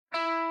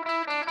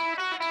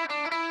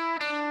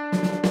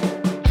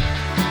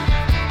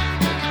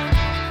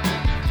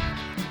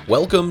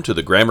Welcome to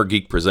the Grammar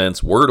Geek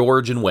Presents Word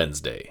Origin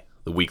Wednesday,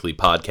 the weekly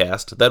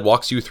podcast that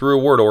walks you through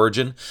a word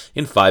origin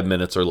in 5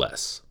 minutes or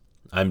less.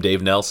 I'm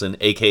Dave Nelson,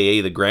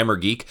 aka the Grammar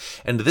Geek,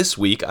 and this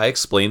week I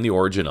explain the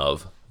origin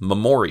of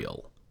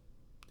memorial.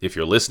 If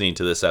you're listening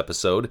to this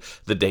episode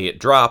the day it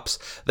drops,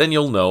 then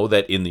you'll know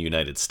that in the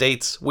United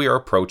States we are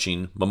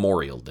approaching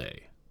Memorial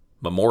Day.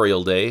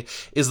 Memorial Day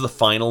is the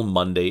final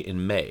Monday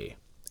in May.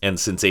 And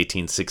since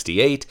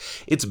 1868,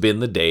 it's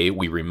been the day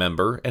we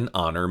remember and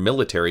honor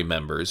military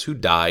members who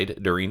died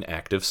during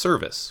active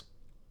service.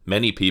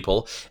 Many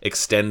people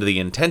extend the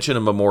intention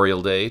of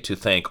Memorial Day to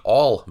thank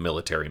all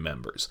military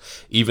members,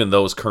 even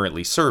those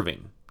currently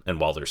serving.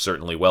 And while they're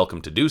certainly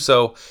welcome to do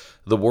so,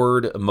 the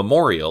word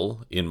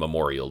memorial in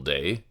Memorial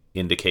Day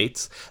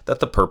indicates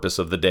that the purpose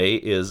of the day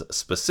is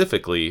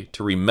specifically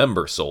to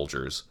remember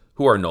soldiers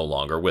who are no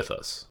longer with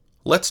us.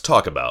 Let's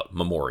talk about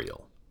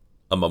memorial.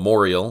 A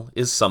memorial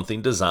is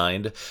something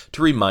designed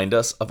to remind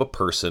us of a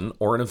person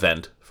or an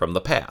event from the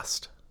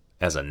past.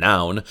 As a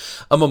noun,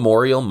 a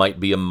memorial might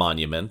be a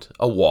monument,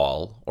 a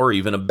wall, or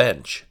even a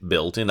bench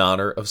built in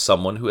honor of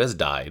someone who has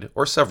died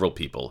or several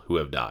people who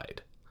have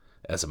died.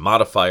 As a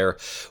modifier,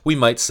 we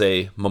might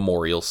say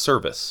memorial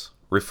service,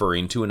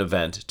 referring to an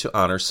event to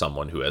honor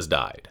someone who has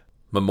died.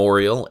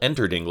 Memorial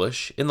entered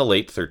English in the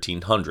late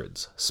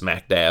 1300s,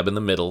 smack dab in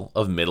the middle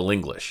of Middle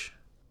English.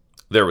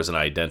 There was an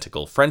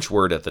identical French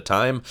word at the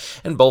time,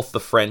 and both the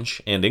French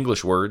and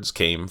English words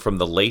came from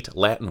the late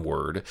Latin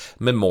word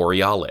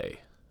memoriale,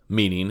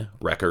 meaning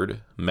record,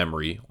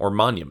 memory, or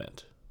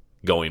monument.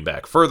 Going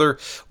back further,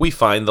 we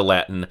find the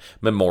Latin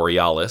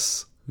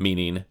memorialis,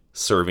 meaning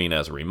serving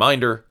as a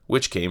reminder,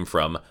 which came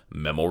from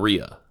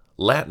memoria,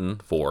 Latin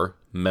for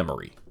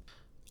memory.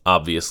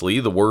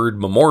 Obviously, the word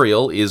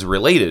memorial is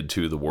related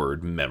to the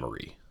word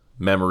memory.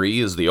 Memory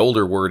is the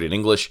older word in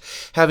English,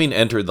 having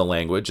entered the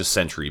language a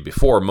century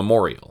before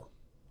memorial.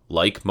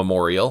 Like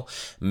memorial,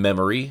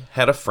 memory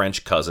had a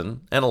French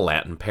cousin and a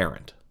Latin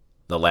parent.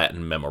 The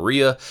Latin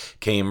memoria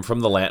came from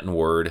the Latin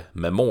word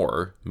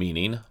memor,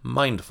 meaning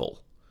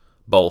mindful.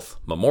 Both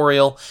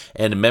memorial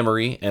and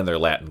memory and their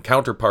Latin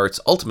counterparts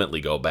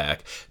ultimately go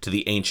back to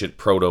the ancient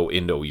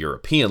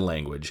Proto-Indo-European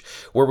language,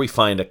 where we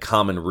find a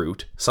common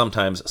root,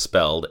 sometimes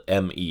spelled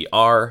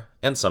mer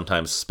and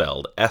sometimes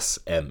spelled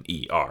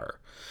smer.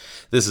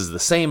 This is the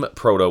same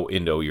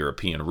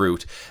Proto-Indo-European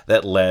root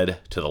that led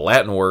to the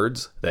Latin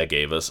words that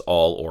gave us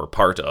all or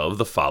part of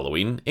the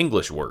following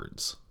English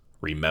words: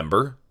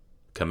 remember,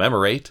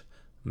 commemorate,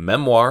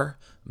 memoir,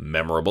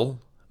 memorable,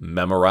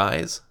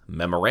 memorize,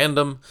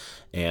 memorandum,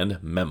 and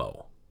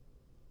memo.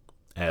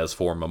 As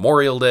for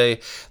Memorial Day,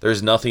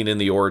 there's nothing in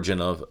the origin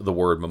of the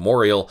word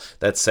memorial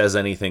that says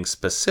anything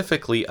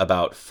specifically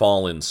about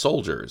fallen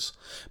soldiers,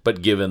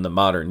 but given the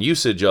modern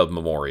usage of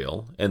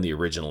memorial and the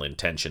original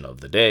intention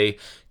of the day,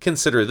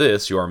 consider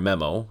this your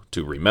memo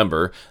to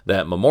remember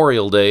that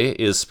Memorial Day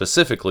is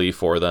specifically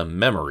for the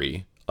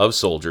memory of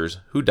soldiers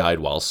who died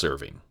while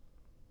serving.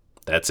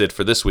 That's it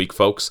for this week,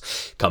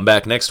 folks. Come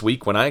back next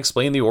week when I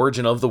explain the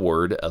origin of the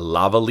word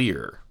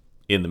lavalier.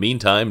 In the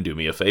meantime, do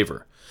me a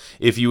favor.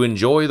 If you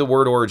enjoy the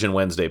Word Origin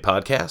Wednesday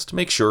podcast,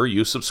 make sure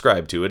you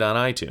subscribe to it on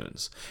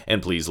iTunes,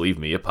 and please leave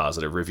me a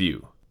positive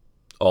review.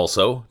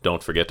 Also,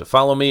 don't forget to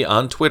follow me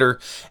on Twitter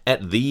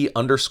at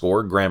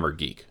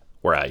 @the_GrammarGeek,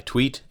 where I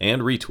tweet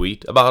and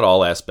retweet about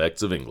all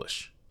aspects of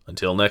English.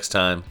 Until next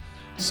time,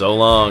 so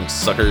long,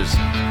 suckers.